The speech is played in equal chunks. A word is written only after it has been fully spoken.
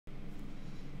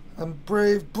I'm a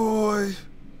brave boy.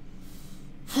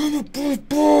 I'm a brave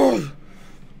boy.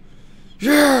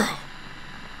 Yeah.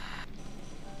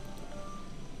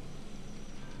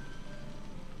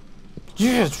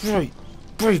 Yeah, that's right.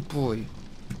 Brave boy.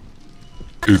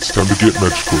 It's time to get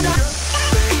magical. I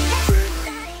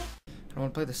don't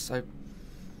want to play this. I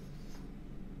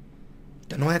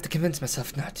don't know. I have to convince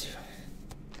myself not to.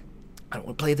 I don't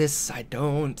want to play this. I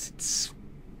don't. It's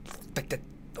like the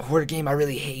horror game I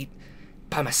really hate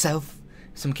by myself.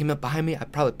 If someone came up behind me,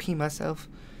 I'd probably pee myself.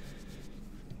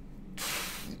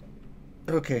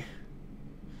 Okay.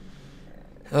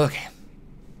 Okay.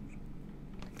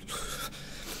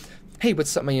 Hey,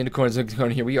 what's up, my unicorns?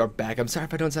 Unicorn here. We are back. I'm sorry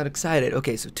if I don't sound excited.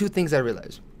 Okay, so two things I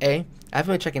realized. A, I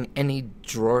haven't been checking any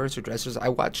drawers or dressers. I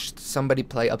watched somebody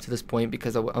play up to this point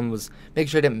because I was making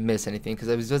sure I didn't miss anything because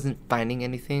I wasn't finding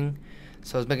anything.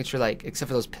 So I was making sure, like, except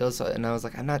for those pills, and I was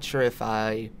like, I'm not sure if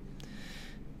I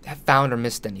have found or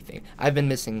missed anything. I've been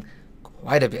missing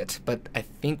quite a bit, but I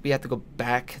think we have to go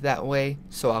back that way,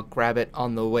 so I'll grab it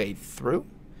on the way through,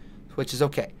 which is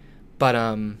okay. But,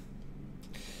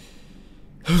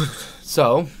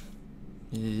 so,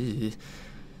 I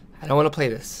don't want to play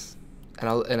this, and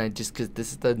I just, because this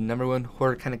is the #1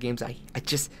 horror kind of games I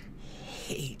just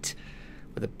hate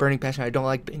with a burning passion. I don't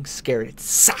like being scared. It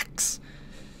sucks.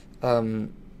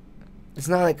 It's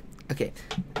not like, okay,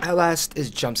 Outlast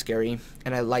is jump scary,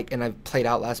 and I've played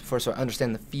Outlast before, so I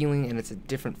understand the feeling, and it's a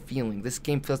different feeling. This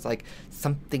game feels like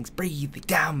something's breathing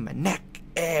down my neck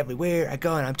everywhere I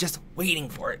go, and I'm just waiting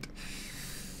for it.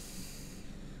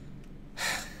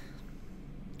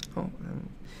 Oh,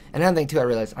 another thing too, I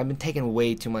realized I've been taking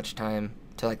way too much time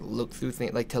to like look through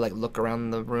things, like to like look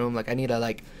around the room. Like I need to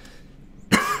like,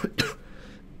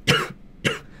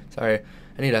 sorry,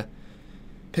 I need to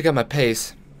pick up my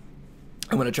pace.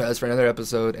 I'm gonna try this for another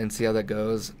episode and see how that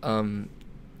goes. I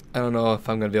don't know if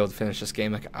I'm gonna be able to finish this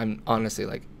game. Like I'm honestly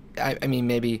like, I mean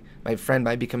maybe my friend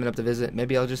might be coming up to visit.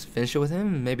 Maybe I'll just finish it with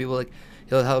him. Maybe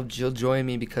he'll join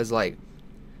me because like.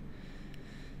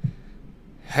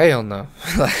 Hell no.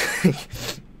 Like,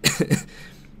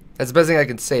 that's the best thing I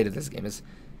can say to this game is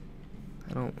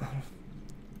I don't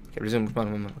okay, resume,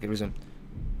 come on, okay, resume.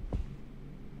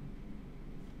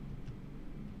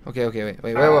 Okay, wait,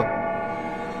 whoa.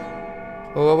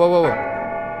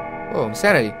 Whoa,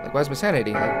 insanity. Like, why's my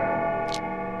sanity? Like,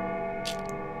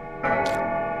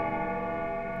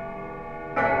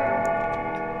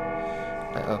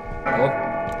 oh.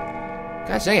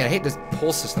 Gosh dang it, I hate this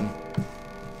pull system.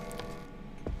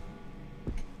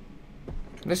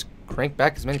 Can I just crank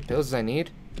back as many pills as I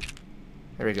need?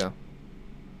 There we go.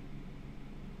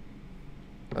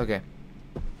 Okay.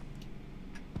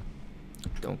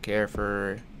 Don't care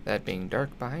for that being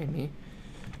dark behind me.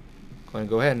 Going to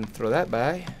go ahead and throw that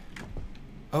by.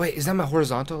 Oh wait, is that my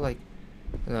horizontal? Like,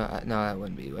 no, that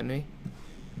wouldn't be, wouldn't it?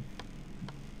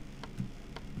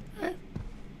 Okay.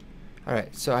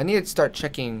 Alright, so I need to start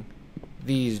checking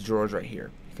these drawers right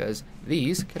here, because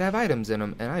these could have items in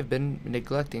them, and I've been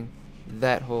neglecting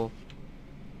that whole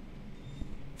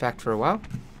fact for a while.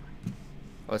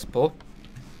 Oh, let's pull.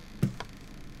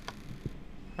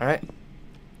 Alright.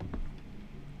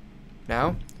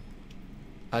 Now,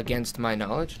 against my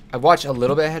knowledge, I've watched a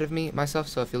little bit ahead of me myself,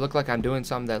 so if you look like I'm doing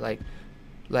something that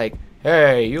like,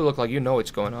 hey, you look like you know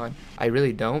what's going on. I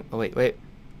really don't. Oh, wait.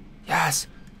 Yes!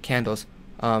 Candles.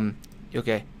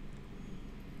 Okay.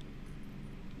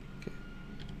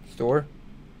 Store.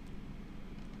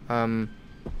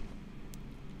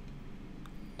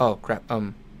 Oh, crap.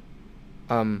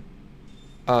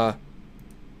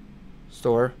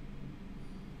 Store.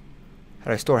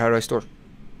 How do I store?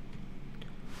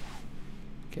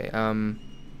 Okay,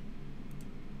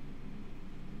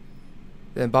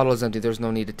 the bottle is empty. There's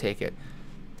no need to take it.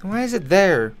 Then why is it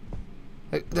there?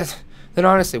 Like, then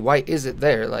honestly, why is it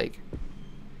there? Like,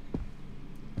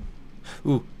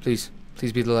 ooh, please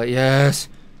be the light. Yes.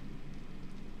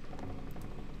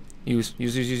 Use.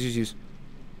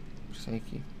 Thank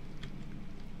you.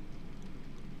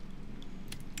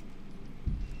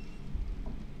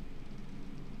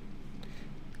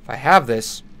 If I have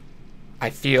this, I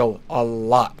feel a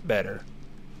lot better.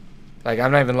 Like,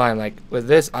 I'm not even lying. Like, with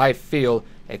this, I feel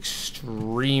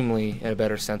extremely in a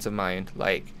better sense of mind.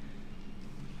 Like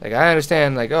I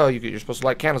understand, like, oh, you're supposed to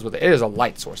light candles with it. It is a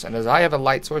light source. And as I have a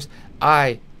light source,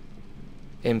 I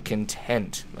am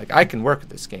content. Like, I can work with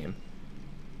this game.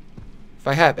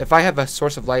 If I have a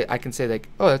source of light, I can say, like,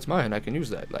 oh, that's mine. I can use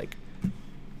that. Like,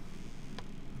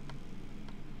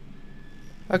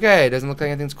 okay, it doesn't look like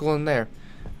anything's cool in there.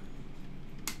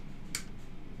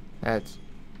 That's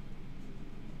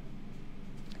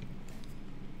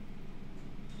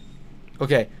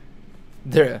okay.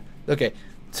 There Okay,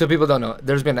 so people don't know.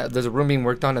 There's a room being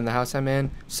worked on in the house I'm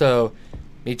in. So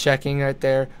me checking right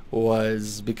there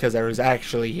was because I was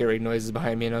actually hearing noises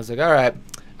behind me, and I was like, all right,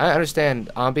 I understand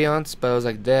ambiance, but I was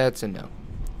like, that's a no.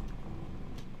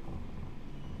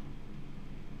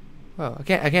 Oh, I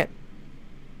can't.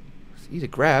 It's easy to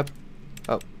grab.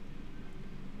 Oh.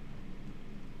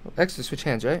 X to switch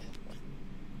hands, right?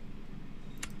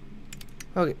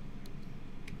 Okay.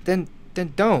 Then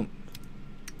don't.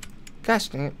 Gosh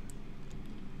dang it.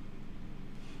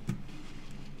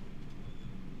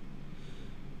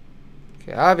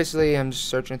 Okay, obviously I'm just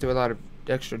searching through a lot of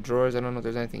extra drawers. I don't know if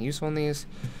there's anything useful in these.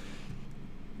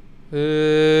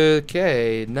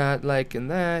 Okay, not liking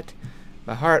that.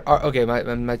 My heart, okay,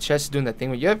 my chest is doing that thing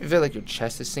where you ever feel like your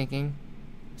chest is sinking?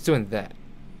 It's doing that.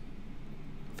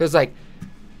 Feels like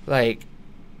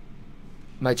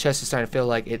my chest is starting to feel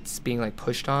like it's being like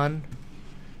pushed on.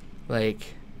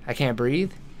 Like I can't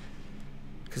breathe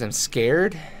because I'm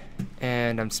scared,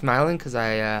 and I'm smiling because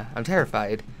I'm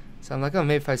terrified. So I'm like, oh,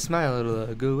 maybe if I smile,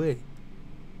 it'll go away.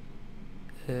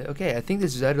 Okay, I think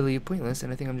this is utterly pointless,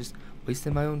 and I think I'm just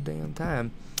wasting my own damn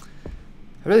time.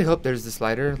 I really hope there's this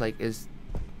lighter.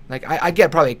 I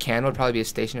get probably a candle, would probably be a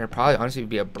stationary, probably honestly would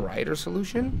be a brighter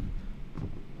solution.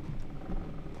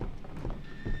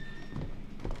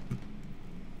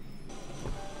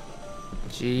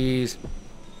 Jeez,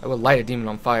 I would light a demon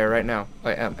on fire right now.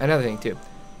 Another thing too.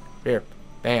 Here,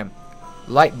 bam,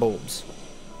 light bulbs.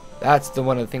 That's the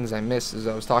one of the things I missed as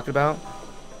I was talking about.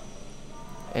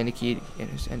 Any key, yeah,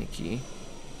 there's any key.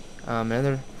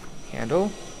 Another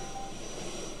candle.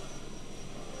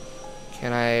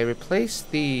 Can I replace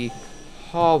the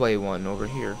hallway one over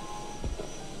here?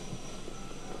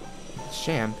 It's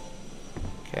jammed.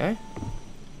 Okay.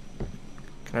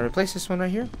 Can I replace this one right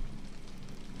here?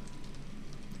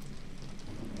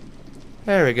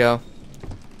 There we go.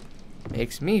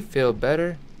 Makes me feel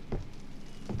better.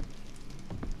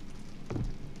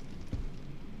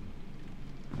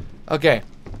 Okay.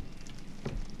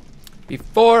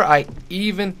 Before I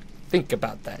even think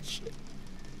about that shit,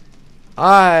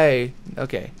 I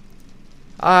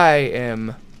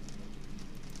am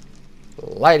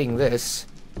lighting this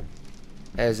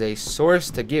as a source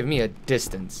to give me a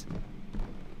distance.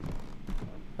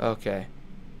 Okay.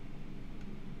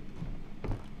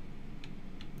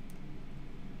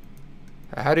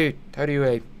 How do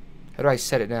I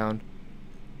set it down?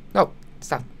 No,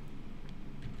 stop.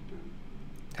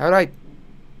 How do I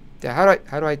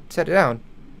set it down?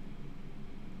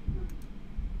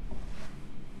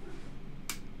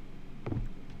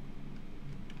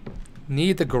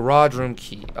 Need the garage room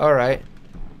key. All right.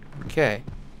 Okay.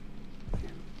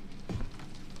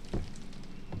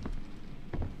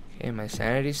 Okay, my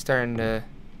sanity's starting to.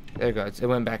 There it goes. It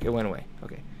went back. It went away.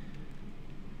 Okay.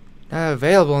 Not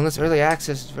available unless early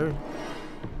access is very.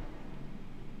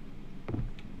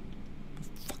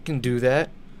 Fucking do that.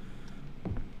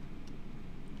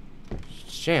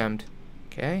 Jammed.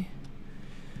 Okay.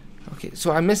 Okay,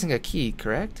 so I'm missing a key,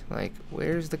 correct? Like,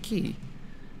 where's the key?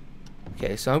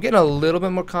 Okay, so I'm getting a little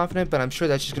bit more confident, but I'm sure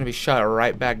that's just gonna be shut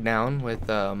right back down with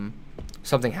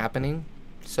something happening.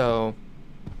 So.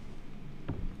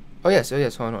 Oh yes,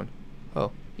 hold on.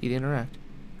 Oh, eat interact.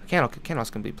 Candles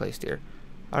can be placed here.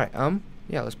 All right,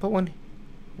 yeah, let's put one.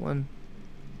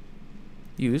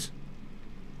 Use.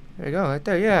 There we go, right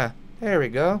there. Yeah, there we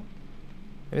go.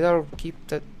 Maybe that'll keep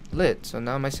that lit. So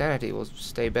now my sanity will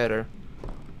stay better.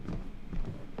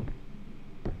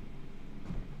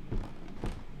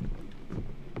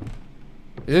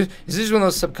 Is this one of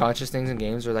those subconscious things in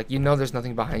games where, like, you know there's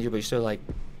nothing behind you, but you still like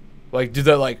do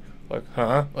that like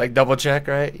huh? Like double check,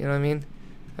 right? You know what I mean?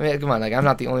 I mean, come on, like I'm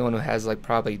not the only one who has like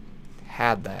probably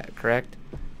had that, correct?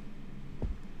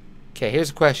 Okay,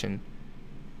 here's a question.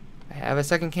 I have a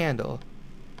second candle.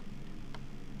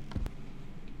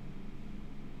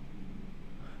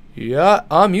 Yeah,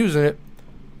 I'm using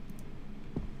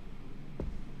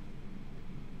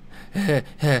it.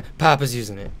 Papa's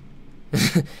using it.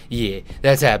 Yeah,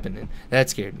 that's happening. That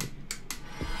scared me.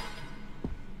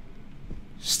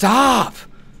 Stop!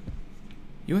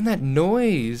 You and that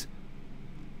noise.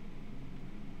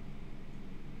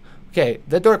 Okay,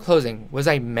 the door closing. Was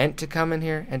I meant to come in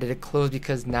here, and did it close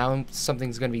because now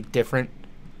something's gonna be different?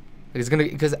 It's gonna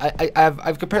because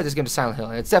I've compared this game to Silent Hill,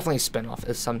 and it's definitely a spinoff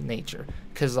of some nature.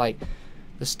 Cause like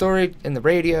the story and the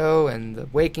radio and the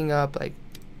waking up, like.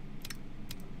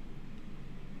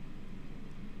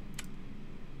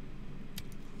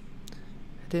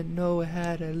 I didn't know I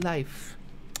had a life.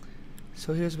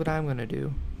 So here's what I'm gonna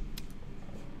do.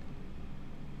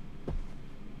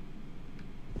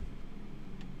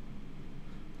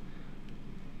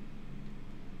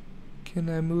 Can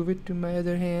I move it to my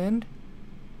other hand?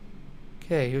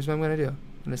 Okay, here's what I'm gonna do. I'm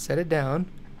gonna set it down.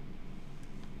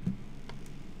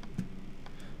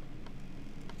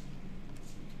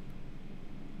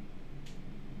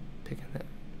 Picking that.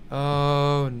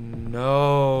 Oh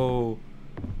no.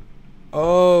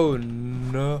 Oh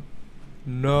no.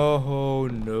 No,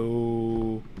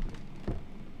 no.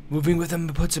 Moving with him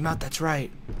puts him out, that's right.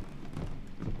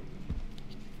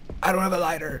 I don't have a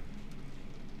lighter.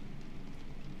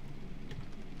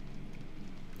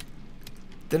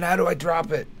 Then how do I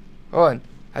drop it? Hold on.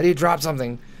 How do you drop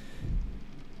something?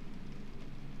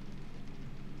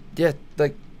 Yeah,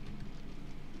 like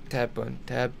tab one,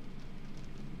 tab.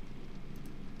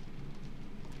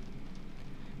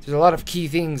 There's a lot of key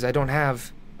things I don't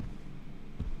have.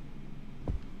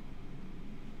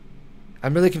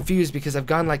 I'm really confused because I've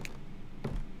gone like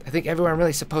I think everywhere I'm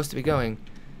really supposed to be going.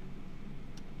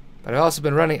 But I've also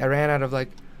been running. I ran out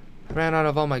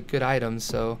of all my good items,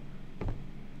 so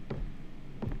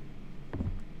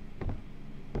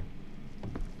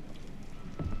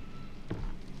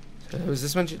was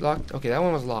this one locked? Okay, that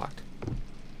one was locked.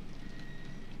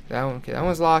 That one, okay, that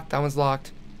one's locked. That one's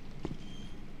locked.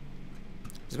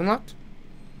 This one locked?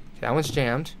 Okay, that one's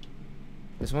jammed.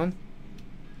 This one?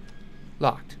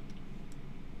 Locked.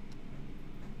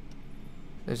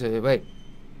 There's a, wait.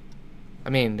 I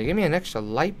mean, they gave me an extra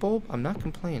light bulb. I'm not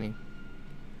complaining.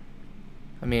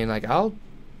 I mean, like, I'll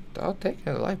take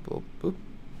another light bulb. Boop.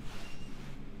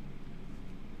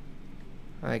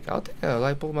 Like, I'll take another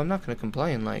light bulb. I'm not gonna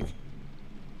complain. Like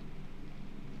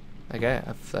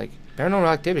like paranormal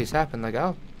activities happen. Like,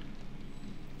 I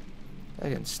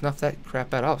can snuff that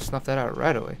crap out. I'll snuff that out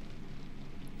right away.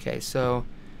 Okay, so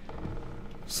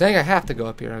saying I have to go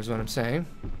up here is what I'm saying.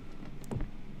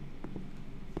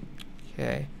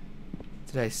 Okay.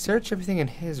 Did I search everything in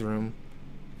his room?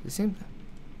 It seems.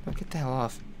 Oh, get the hell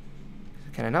off.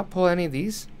 Can I not pull any of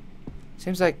these?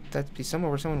 Seems like that'd be somewhere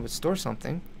where someone would store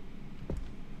something.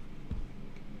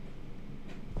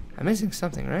 I'm missing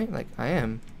something, right? Like, I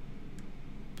am.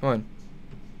 Come on.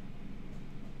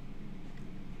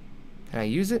 Can I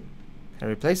use it? Can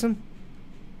I replace them?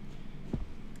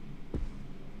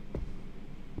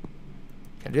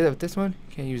 Can I do that with this one?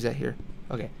 Can't use that here.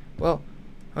 Okay. Well,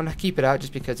 I'm gonna keep it out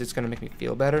just because it's gonna make me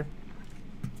feel better.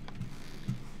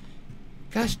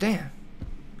 Gosh damn.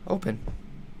 Open.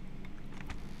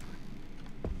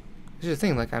 Here's the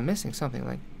thing, like, I'm missing something,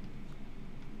 like.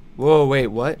 Whoa, wait,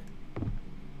 what?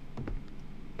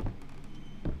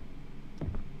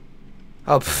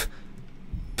 Oh, pff.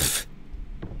 Pff.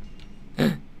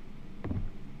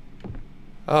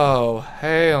 Oh,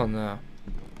 hell no.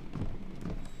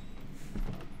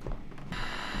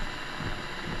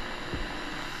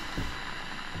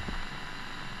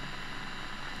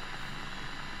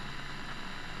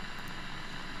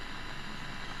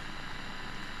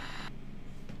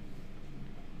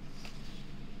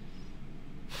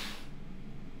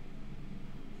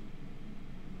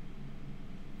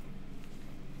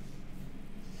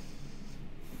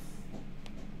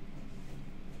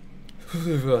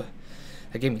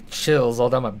 That gave me chills all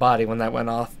down my body when that went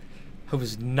off. I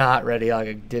was not ready. Like,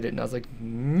 I did it, and I was like,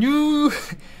 no.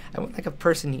 I want like a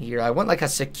person here. I want like a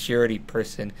security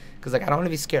person, because like I don't want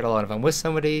to be scared alone. If I'm with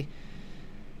somebody,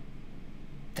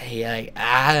 they like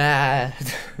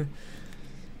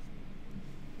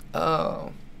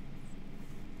oh.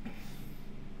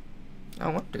 I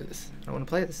don't want to do this. I don't want to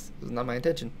play this. This is not my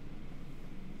intention.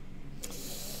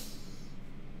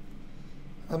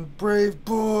 I'm a brave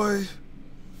boy.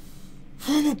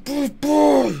 I'm a brave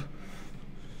boy.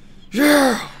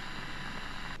 Yeah.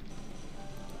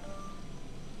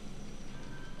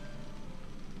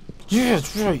 Yeah,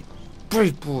 that's right.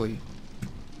 Brave boy.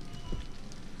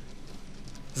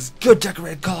 This is a good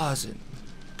decorated closet.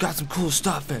 Got some cool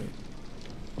stuff in it.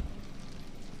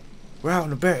 We're out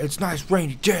in the bed. It's a nice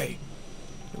rainy day.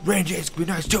 Rainy days can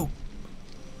be nice too.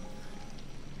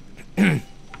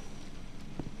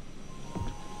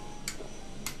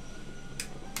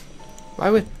 Why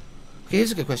would... Okay,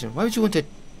 here's a good question. Why would you want to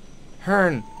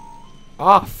turn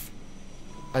off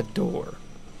a door?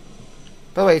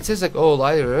 By the way, it says like, oh,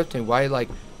 light or everything. Why, like,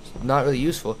 not really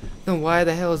useful? Then why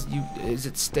the hell is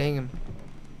it staying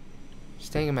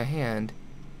in my hand?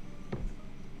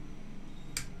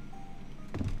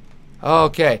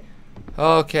 Okay.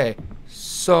 Okay.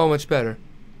 So much better.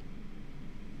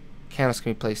 Candles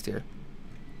can be placed here.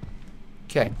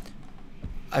 Okay.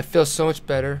 I feel so much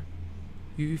better.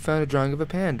 You found a drawing of a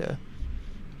panda.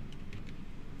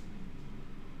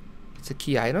 It's a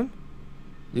key item?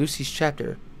 Lucy's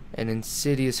chapter. An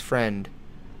insidious friend.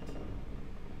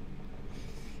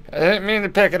 I didn't mean to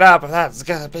pick it up, but that's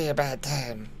gonna be a bad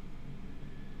time.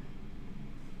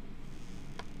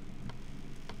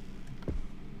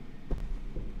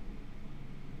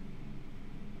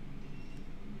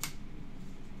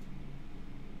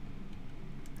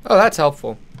 Oh, that's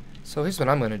helpful. So here's what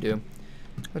I'm gonna do.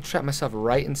 I'm gonna trap myself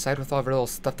right inside with all of our little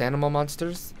stuffed animal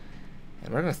monsters.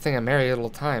 And we're gonna think I'm married a little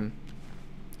time.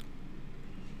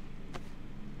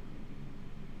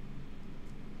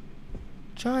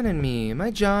 John and me. Am I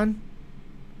John?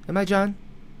 Am I John?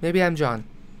 Maybe I'm John.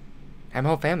 I have my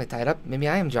whole family tied up. Maybe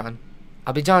I am John.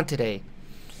 I'll be John today.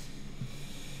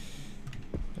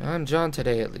 I'm John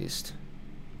today, at least.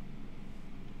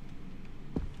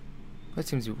 What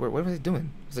seems to work? What was it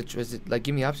doing? Was it like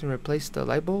give me the option to replace the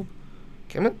light bulb?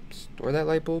 Okay, I'm gonna store that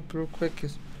light bulb real quick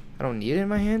because I don't need it in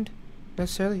my hand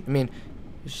necessarily. I mean,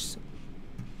 it's just,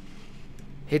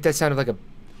 hate that sound of like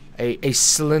a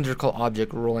cylindrical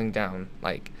object rolling down,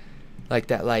 like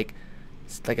that, like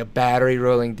it's like a battery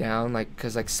rolling down, like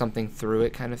because like something threw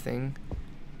it, kind of thing.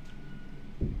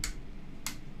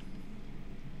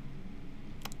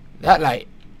 That light,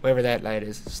 wherever that light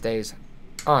is, stays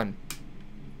on.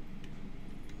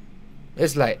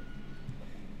 This light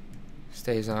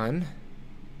stays on.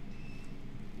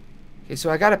 Okay, so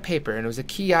I got a paper, and it was a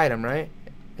key item, right?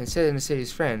 And it said in the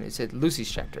city's friend, it said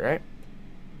Lucy's chapter, right?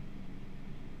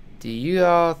 Do you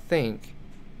all think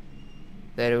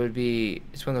that it would be,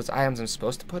 it's one of those items I'm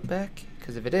supposed to put back?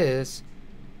 Because if it is,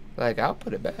 like, I'll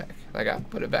put it back. Like, I'll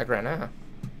put it back right now.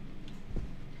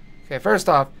 Okay, first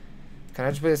off, can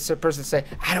I just be this person say,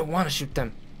 I don't want to shoot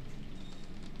them.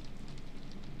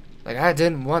 Like, I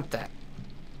didn't want that.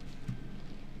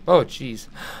 Oh, jeez.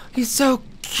 He's so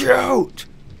cute!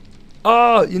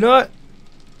 Oh, you know what?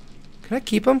 Can I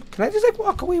keep him? Can I just, like,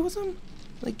 walk away with him?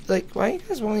 Like, why you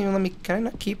guys won't even let me, can I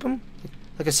not keep him?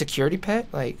 Like a security pet?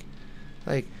 Like,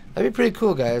 that'd be pretty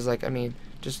cool, guys. Like, I mean,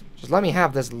 just let me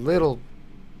have this little...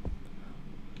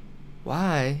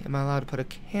 Why am I allowed to put a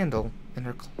candle in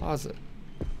her closet?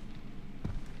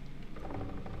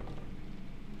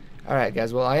 Alright,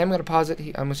 guys. Well, I am going to pause it.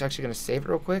 I'm actually going to save it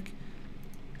real quick.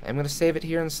 I'm going to save it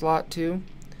here in slot 2.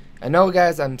 I know,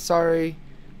 guys, I'm sorry.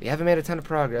 We haven't made a ton of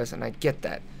progress, and I get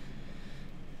that.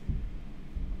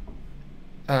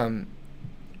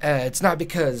 It's not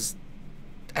because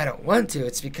I don't want to.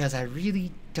 It's because I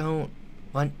really don't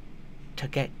want to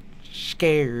get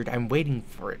scared. I'm waiting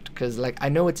for it. Because, like, I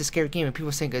know it's a scary game, and people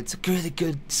are saying it's a really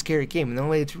good scary game. And the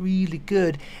only way it's really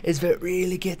good is if it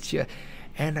really gets you.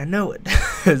 And I know it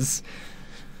does.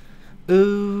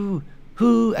 Ooh.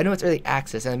 I know it's early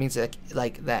access, and that means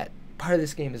like that part of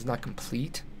this game is not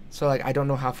complete. So like I don't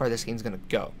know how far this game's gonna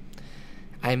go.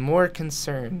 I'm more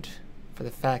concerned for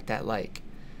the fact that like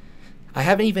I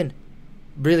haven't even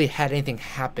really had anything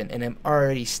happen, and I'm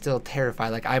already still terrified.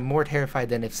 Like I'm more terrified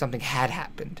than if something had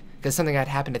happened. Because something had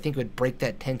happened, I think it would break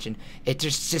that tension. It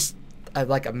just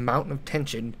like a mountain of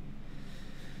tension.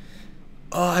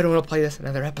 Oh, I don't want to play this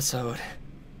another episode.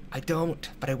 I don't,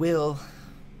 but I will.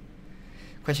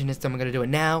 Question is, am I going to do it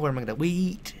now, or am I going to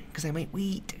wait? Because I might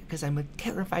wait, because I'm a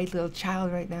terrified little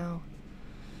child right now.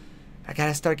 I got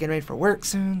to start getting ready for work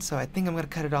soon, so I think I'm going to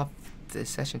cut it off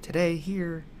this session today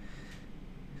here.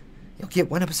 You'll get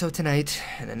one episode tonight,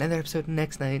 and another episode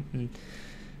next night. And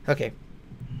okay.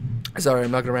 Sorry,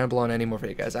 I'm not going to ramble on anymore for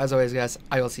you guys. As always, guys,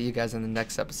 I will see you guys in the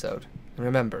next episode. And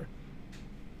remember,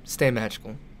 stay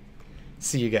magical.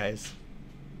 See you guys.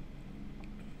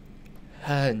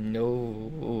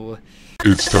 No.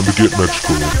 It's time to get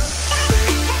magical.